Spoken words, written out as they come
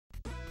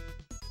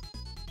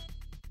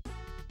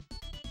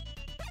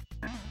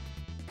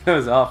That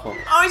was awful.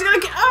 Oh, he's gonna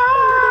get.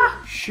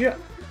 Ah! Shit.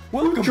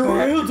 Welcome back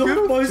Trailed to on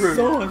Goof my Troop.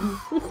 son.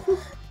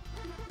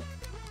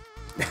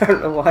 I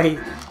don't know why.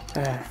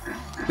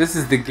 This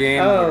is the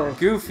game Oh. where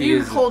Goofy You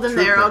is a hold him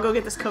there. trooper. I'll go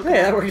get this coconut.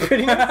 Hey, that worked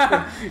pretty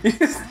nice. You're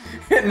just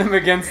hitting him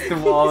against the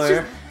wall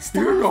there.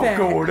 Stop You're not that.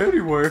 going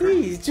anywhere.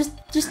 Please, just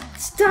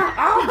stop.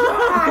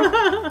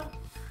 Oh,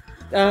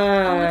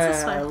 God.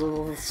 what's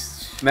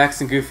this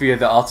Max and Goofy are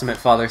the ultimate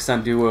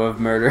father-son duo of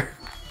murder.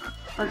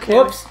 Okay.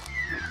 Whoops.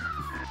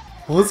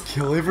 Let's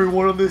kill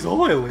everyone on this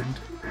island.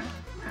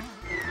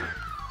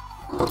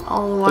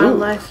 All the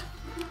wildlife.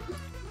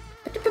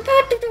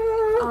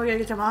 Oh, we gotta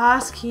get the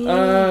boss key.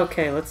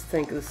 Okay, let's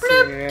think this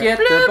here. Get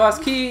the boss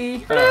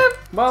key.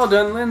 Well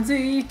done,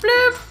 Lindsay.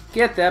 Bloop,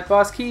 Get that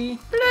boss key.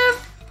 bloop.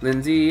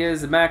 Lindsay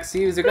is a Max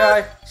user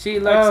guy. She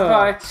likes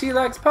pie. She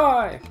likes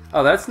pie.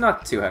 Oh, that's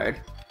not too hard.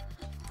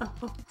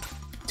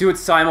 Do it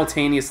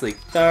simultaneously.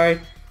 Sorry.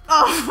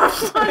 Oh,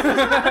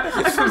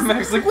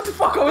 Max is like, what the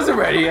fuck? I wasn't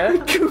ready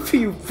yet. Goofy,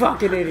 you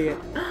fucking idiot.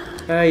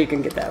 You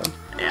can get that one.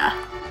 yeah.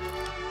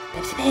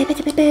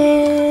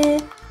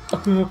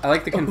 I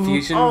like the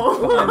confusion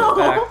Oh. behind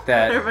the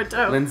fact Never that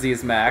mind. Lindsay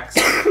is Max,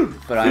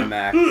 but I'm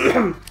Max,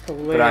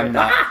 but I'm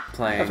not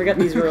playing. I forgot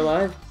these were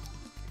alive.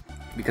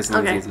 Because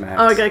Lindsay Okay. is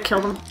Max. Oh, I gotta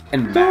kill them.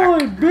 And Die,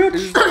 Max bitch.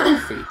 is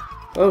Goofy.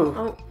 Oh.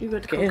 Oh, you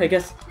got the Okay, I coconut.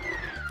 guess.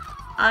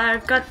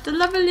 I've got the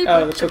lovely Oh,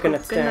 the bunch of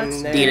coconut's down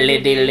there.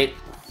 Diddly diddly.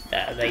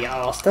 They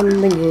all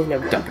standing in a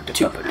row.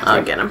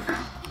 I'll get him.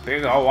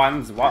 Big old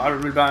ones, water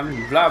blah blah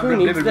Who blah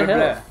needs blah the blah.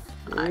 health?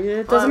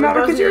 It doesn't we matter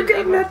both because you're need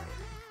getting it.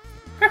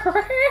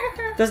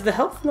 it. Does the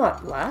health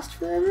not last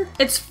forever?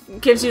 It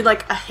gives you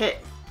like a hit,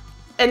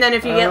 and then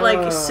if you get Oh.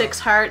 like 6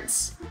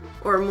 hearts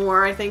or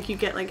more, I think you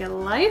get like a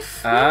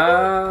life.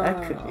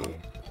 That could be.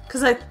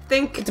 Because I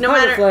think It's a no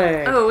pirate matter.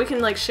 flag. Oh, we can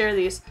like share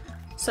these.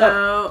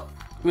 So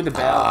With the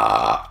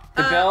bell.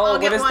 The bell. I'll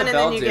What get does one the and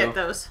bell then you do? get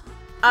those.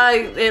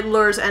 It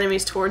lures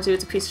enemies towards you.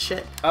 It's a piece of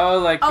shit. Oh,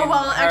 like Oh in well,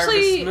 Harvest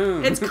actually,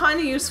 Moon. it's kind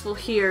of useful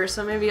here.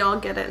 So maybe I'll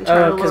get it and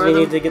try Oh, to because lure we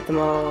them. need to get them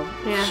all.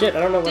 Yeah. Shit, I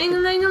don't know what. Ding a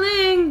ling a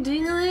ling,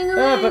 ding a ling a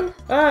ling.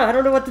 I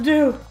don't know what to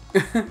do.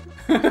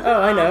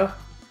 Oh, I know.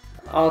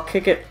 I'll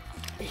kick it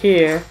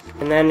here,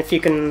 and then if you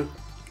can.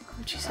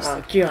 Oh Jesus!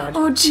 Oh God.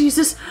 Oh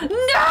Jesus!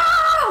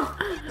 No!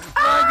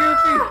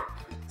 Goofy.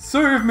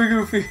 Serve me,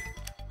 Goofy.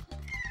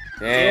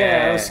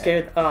 Yeah, I was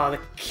scared. Oh, the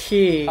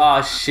key.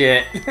 Oh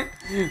shit.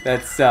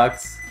 That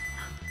sucks.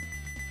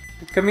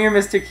 Come here,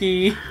 Mr.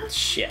 Key.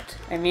 Shit.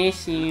 I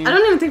miss you. I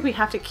don't even think we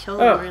have to kill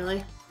them Oh.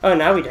 really. Oh,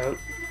 now we don't.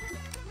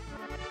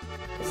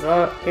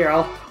 Here,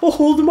 I'll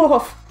hold them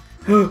off.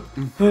 Oh,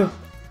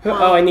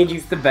 I need you.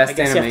 It's the best I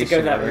guess you have to go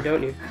animation that ever. way,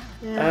 don't you?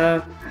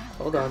 Yeah.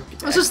 Hold on.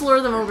 Let's just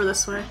lure them over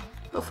this way.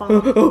 They'll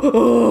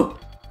follow.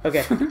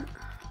 Okay.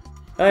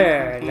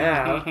 There,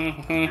 now. I'm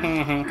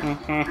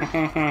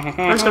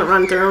just gonna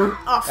run through them.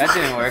 Oh, That fuck.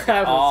 didn't work That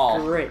at was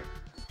all. great.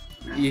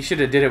 You should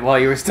have did it while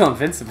you were still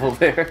invincible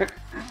there.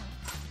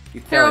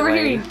 You Here, over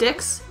here, lady. you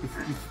dicks.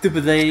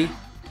 Stupid lady.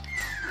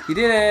 You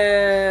did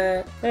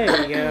it!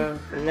 There you go.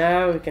 And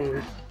now we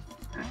can.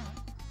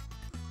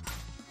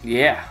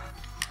 Yeah.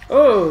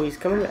 Oh, he's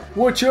coming back.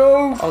 Watch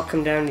out! I'll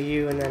come down to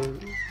you and then.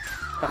 There.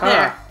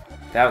 Aha!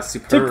 That was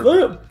Take superb.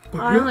 that! Oh,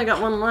 I only got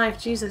 1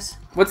 life. Jesus.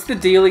 What's the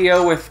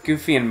dealio with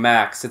Goofy and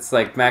Max? It's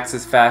like Max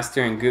is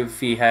faster and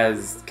Goofy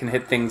can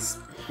hit things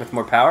with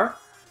more power?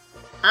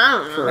 I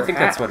don't know. I think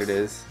that's what it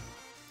is.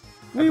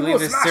 I We will believe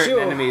there's smash certain you.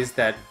 enemies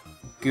that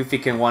Goofy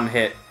can one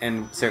hit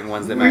and certain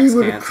ones that We Max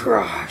will can't.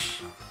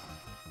 crush.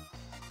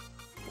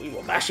 We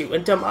will bash you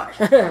into my.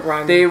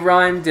 Rhyme. They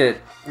rhymed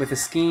it with a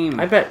scheme.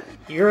 I bet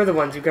you're the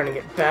ones who are gonna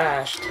get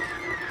bashed.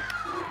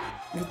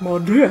 With my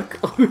dick.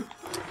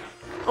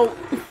 Oh,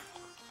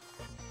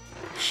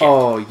 Shit.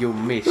 Oh, you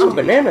missed Oh, it.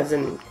 bananas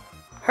and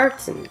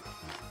hearts and.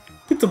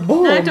 It's a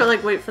bomb. I have to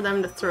like wait for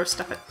them to throw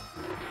stuff at.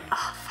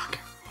 Oh fuck.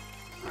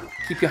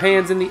 Keep your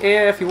hands in the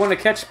air if you want to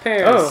catch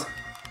pears. Oh.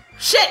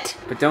 Shit!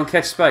 But don't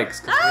catch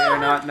spikes, because they are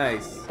not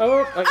nice. Oh,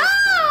 okay.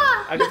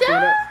 Ah! I just blew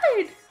it up.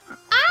 died!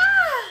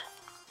 Ah!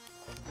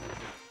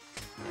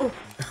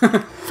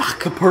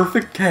 The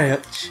perfect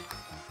catch.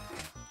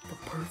 The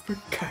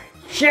perfect catch.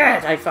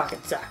 Shit, I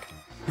fucking suck.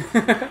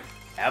 Oh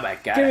my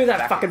god. Give me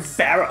that fucking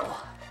barrel.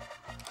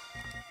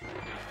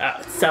 Oh,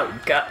 it's so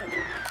good.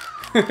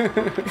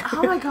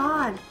 Oh my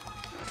god.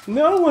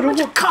 No, I don't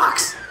want.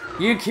 Cocks!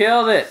 You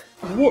killed it.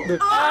 I want the.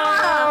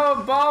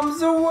 Oh,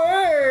 bombs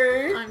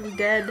away. I'm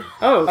dead.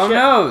 Oh, Oh, shit.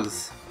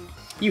 noes.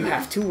 You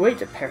have to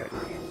wait,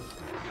 apparently.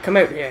 Come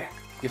out here.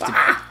 You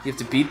have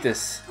to beat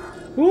this.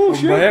 Oh,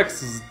 shit.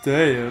 Max is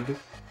dead.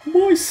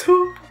 My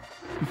son.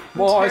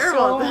 My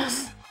Terrible at son.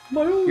 this.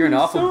 My only You're an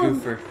awful son.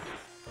 goofer.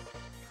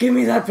 Give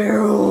me that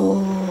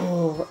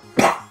barrel.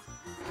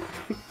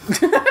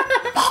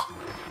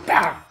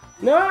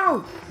 No!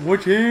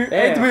 What here?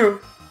 There. Hey,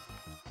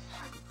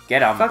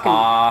 get him, Fucking-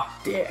 paw.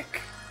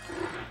 Dick.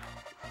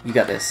 You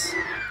got this.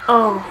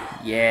 Oh,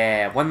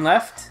 Yeah, one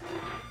left.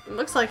 it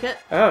looks like it.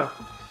 Oh.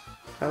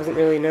 I wasn't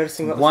really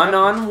noticing what was One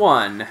happening. on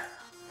one.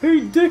 Hey,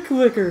 dick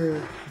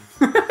licker.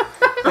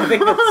 I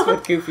think that's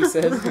what Goofy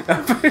says.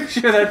 I'm pretty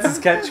sure that's his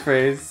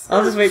catchphrase.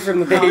 I'll just wait for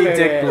him to Hey, pop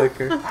dick in.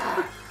 licker.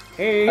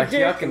 Hey, A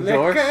dick yuck and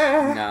dork?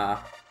 licker. Nah.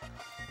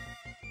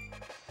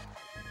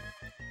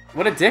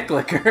 What a dick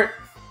licker.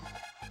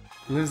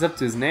 Lives up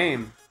to his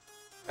name.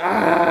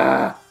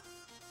 Ah.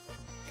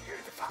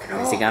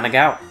 Where's he gonna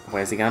go?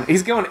 Where's he gonna?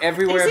 He's going He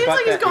everywhere seems but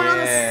like he's that. going on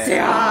the.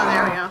 Yeah. Oh,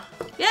 there we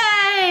go.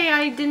 Yay!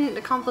 I didn't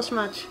accomplish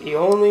much. The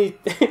only...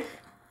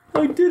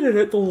 I did it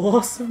at the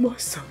loss of my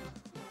son.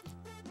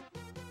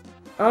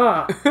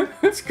 Ah,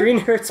 screen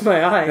hurts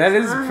my eyes. That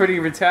is pretty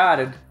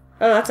retarded.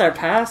 Oh, that's our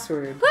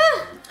password.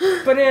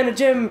 Banana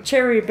Jim,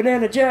 cherry,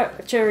 banana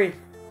cherry.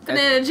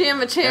 Banana jam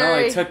a It cherry.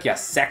 only took you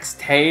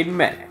 16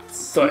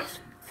 minutes. But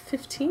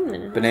 15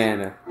 minutes.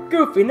 Banana.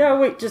 Goofy, now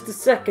wait just a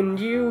second,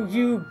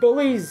 you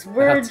bullies,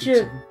 where'd That's you...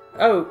 it.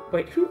 Oh,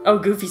 wait, who? Oh,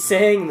 Goofy's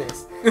saying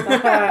this.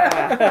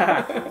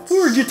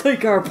 Where'd you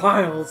take our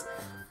piles?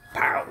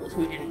 Piles?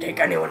 We didn't take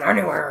anyone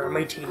anywhere,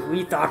 matey.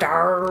 We thought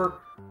our...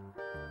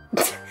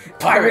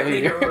 pirate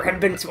leader had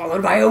been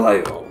swallowed by a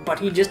whale,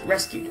 but we just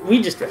rescued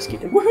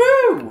him.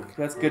 Woohoo!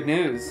 That's good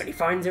news. When he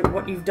finds out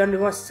what you've done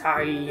to us,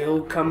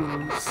 he'll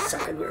come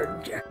sucking your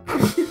dick.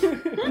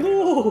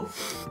 No!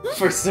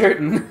 For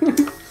certain.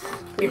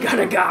 You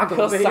gotta goggle,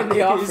 He'll suck baby.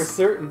 you off for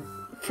certain.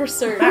 For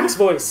certain. Max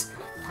voice.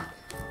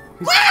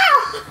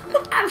 Wow!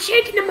 I'm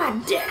shaking in my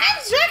dick.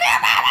 I'm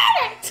shaking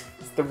my dick!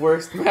 It's the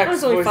worst Max That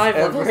was only voice 5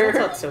 ever. levels, that's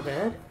not so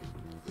bad.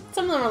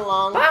 Some of them are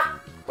long. Ah!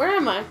 Where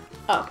am I?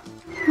 Oh.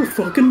 You're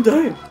fucking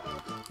dead.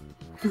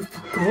 You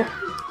forgot.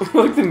 I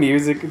like the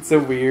music, it's so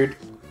weird.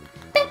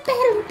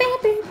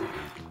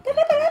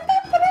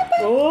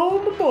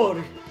 Oh, my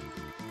body.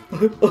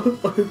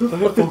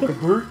 That fucking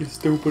hurt, you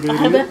stupid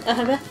idiot.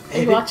 Are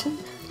you watching?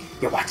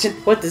 You watching?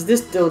 What does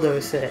this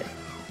dildo say?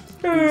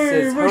 Hey,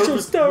 says, racial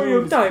 "Harvest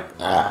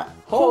stereotype.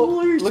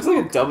 Holy looks smoke.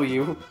 like a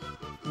W.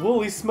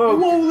 Woolly smoke.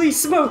 Holy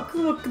smoke,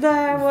 look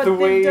there, what The they've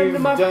way done you've to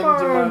my done to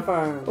farm. my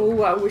farm.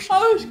 Oh, I wish I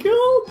was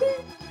killed.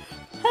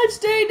 I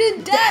stayed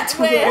in that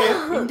way.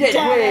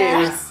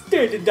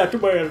 stayed in that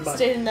way, man.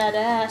 Stayed in that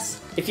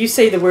ass. If you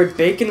say the word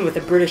bacon with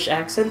a British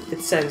accent,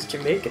 it sounds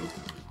Jamaican.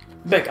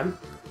 Bacon.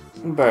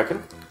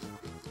 Birkin.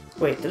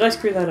 Wait, did I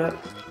screw that up?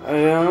 I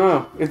don't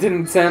know. It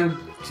didn't sound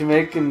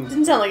Jamaican.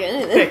 Didn't sound like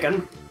anything.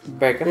 Bacon.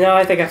 Bacon. No,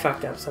 I think I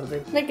fucked up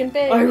something. Making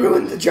big. I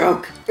ruined the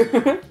joke.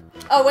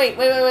 Oh wait.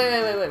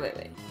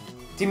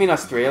 Do you mean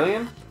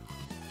Australian?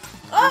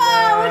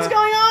 Oh, what's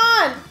going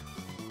on?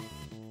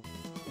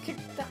 Kick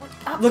that one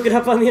up. Look it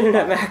up on the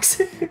internet, Max.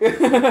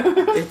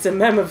 It's a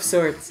meme of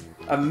sorts.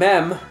 A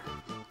mem.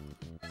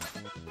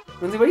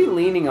 Lindsay, why are you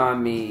leaning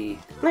on me?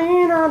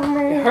 Lean on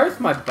It me. hurts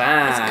my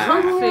back. It's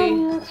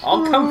comfy.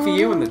 I'll come for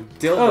you in the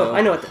dildo. Oh,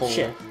 I know what the hole.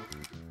 shit.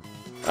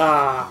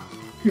 Ah,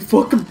 you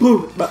fucking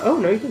blew it. But oh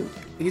no, you didn't.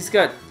 He's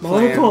got My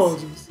plans.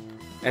 apologies.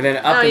 And then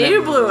up No, and then...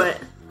 you blew it.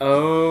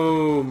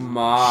 Oh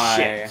my.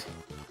 Shit.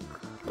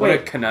 What a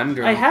Wait,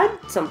 conundrum. I had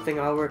something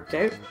all worked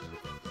out.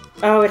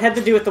 Oh, it had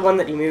to do with the one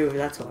that you moved.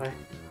 That's why.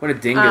 What a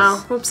dingus.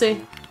 Oh,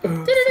 whoopsie.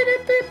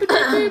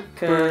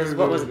 Cause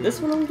what was it? This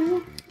one I'm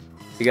doing?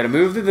 So you gotta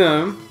move the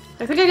them,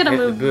 I think I gotta Hit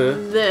the move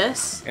boo.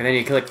 this. and then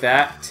you click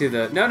that to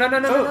the... No.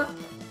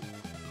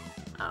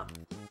 Oh.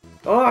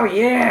 Oh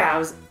yeah, I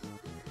was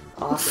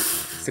awesome.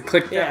 So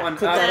click that Yeah, one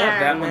click up, that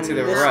that, up, and one then to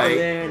the this one right,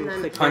 there, and and then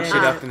click punch that.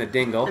 it up in the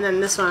dingle. And then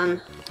this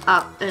one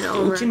up and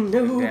over. Don't you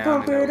know? Down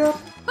Bump and it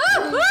up.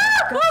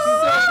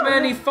 So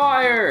many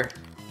fire!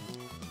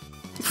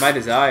 It's my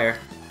desire.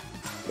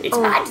 It's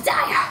Oh. my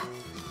desire.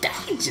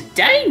 Danger,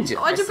 danger!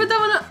 Why'd you put that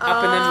one up?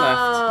 Up and then left.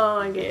 Oh,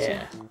 I get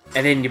Yeah.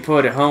 And then you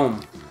put it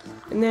home.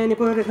 And then you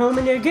put it home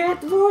and you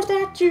get 4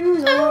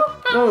 statues.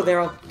 Oh, they're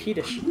all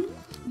peatish. you.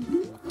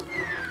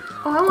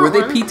 Oh, I want Were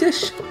they one.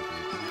 peatish?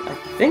 I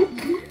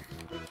think.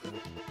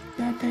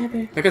 Yeah,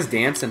 baby. Look us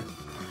dancing.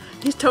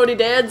 He's Toady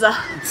Danza.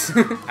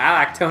 I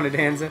like Tony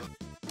Danza.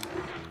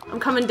 I'm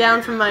coming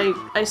down from my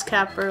ice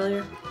cap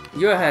earlier.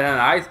 You had an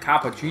ice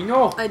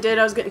cappuccino? I did.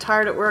 I was getting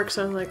tired at work,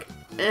 so I was like,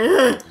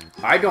 ugh.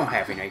 I don't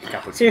have an ice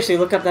cappuccino. Seriously,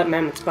 look up that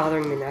meme. It's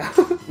bothering me now.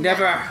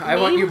 Never. I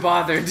want you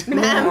bothered.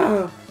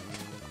 No.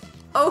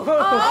 Oh,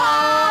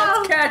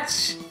 oh.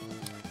 Catch!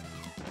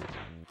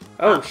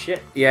 Oh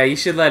shit. Yeah, you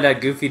should let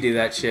Goofy do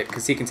that shit,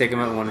 because he can take him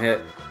out in one hit.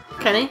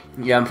 Can he?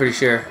 Yeah, I'm pretty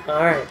sure.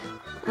 Alright.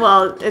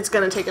 Well, it's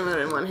gonna take him out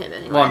in one hit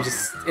anyway. Well, I'm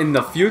just... In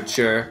the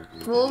future,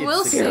 Well,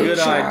 we'll it's see. a good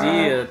Future.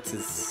 idea to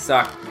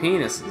suck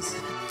penises.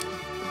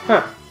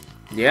 Huh.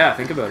 Yeah,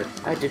 think about it.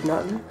 I did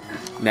not know.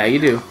 Now you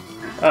do.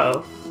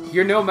 Uh-oh.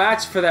 You're no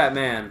match for that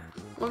man.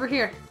 Over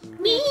here.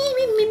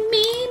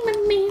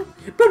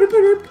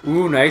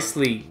 Ooh,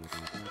 nicely.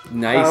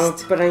 Nice.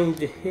 Oh, but I need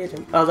to hit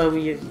him. Although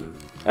we...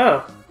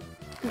 Oh.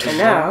 And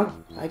now,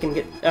 I can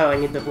get... Oh, I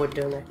need the wood,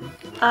 don't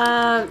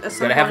I? At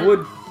some Gotta have point-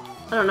 wood.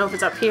 I don't know if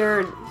it's up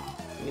here.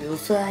 You'll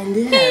find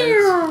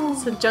out.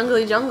 It's a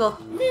jungly jungle.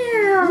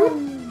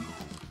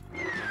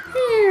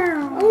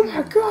 Oh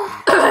my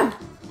god.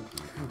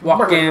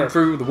 Walking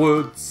through the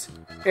woods.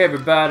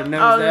 Everybody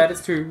knows that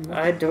it's true.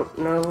 I don't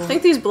know. I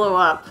think these blow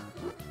up.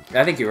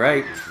 I think you're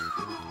right.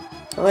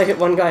 Well, I hit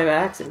one guy by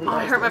accident. Oh,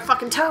 I hurt my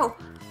fucking toe.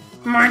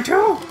 Mine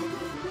too.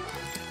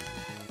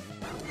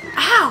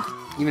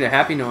 Ow! Even a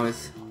happy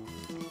noise.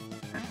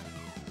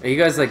 Are you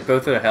guys like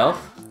both out of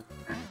health?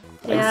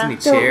 I don't Yeah. see any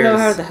Don't chairs. know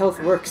how the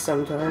health works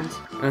sometimes.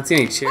 I don't see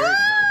any chairs.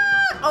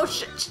 Ah! Oh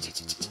shit!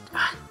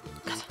 Ah,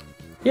 got it.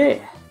 Yeah.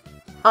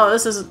 Oh,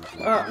 this is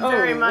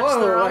very much whoa,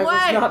 the wrong I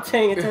was way. not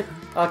paying attention.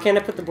 Can I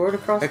put the board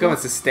across? That guy now?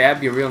 wants to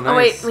stab you real nice. Oh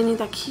wait, we need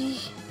that key.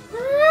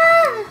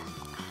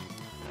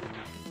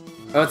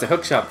 Oh, it's a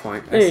hook shot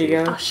point. I There see. you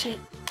go. Oh shit!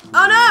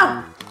 Oh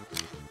no!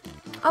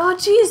 Oh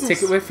Jesus!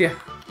 Take it with you.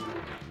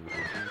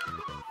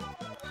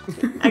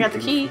 I got the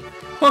key.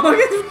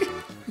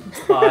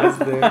 Pause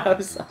there. That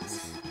was awesome.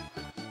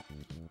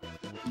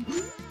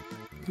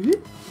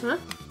 Huh?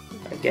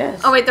 I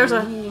guess. Oh wait, there's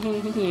a.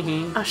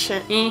 Oh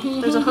shit!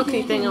 There's a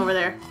hooky thing over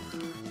there.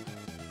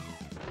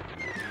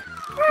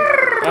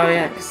 Oh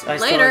yeah, 'cause I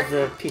still Later. have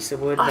the piece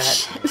of wood Oh that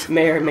shit!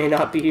 may or may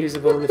not be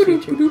usable in the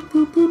future.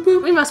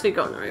 We must be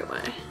going the right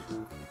way.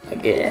 I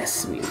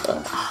guess we must.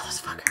 Oh,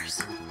 those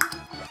fuckers.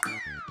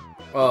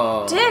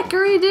 Oh.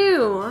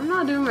 Dickery-doo! I'm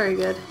not doing very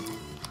good.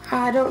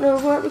 I don't know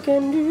what we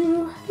can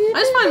do. I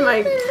just find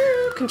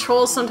my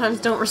controls sometimes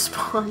don't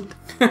respond.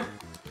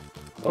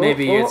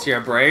 Maybe Oh, it's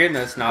your brain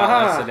that's not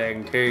Aha.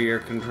 listening to your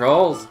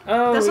controls.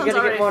 Oh, This we one's gotta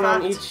already get one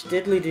on fucked. each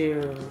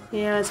diddly-do.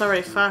 Yeah, it's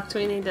already fucked.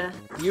 We need to.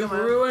 You've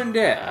ruined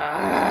it.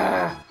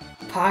 Ah,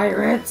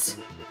 pirates.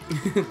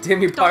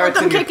 Damn you Don't let pirates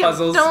them and your kick them.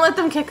 puzzles. Don't let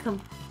them kick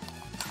them.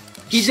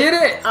 He did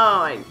it!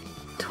 Oh, I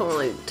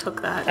totally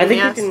took that. I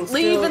think yes. you can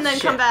leave still and then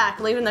shit. come back.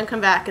 Leave and then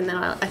come back, and then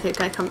I think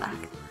I come back.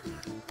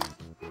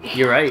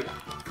 You're right.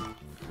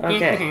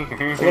 Okay, I'm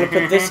gonna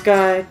put this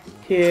guy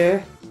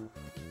here.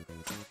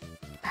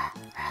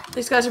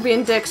 These guys are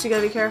being dicks. You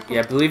gotta be careful.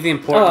 Yeah, I believe the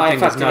important Oh, I thing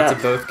is fucked it not to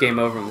up. both game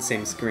over on the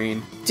same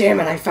screen. Damn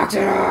it, I fucked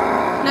it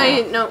up.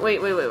 No,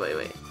 wait.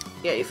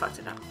 Yeah, you fucked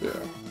it up. Yeah.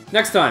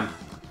 Next time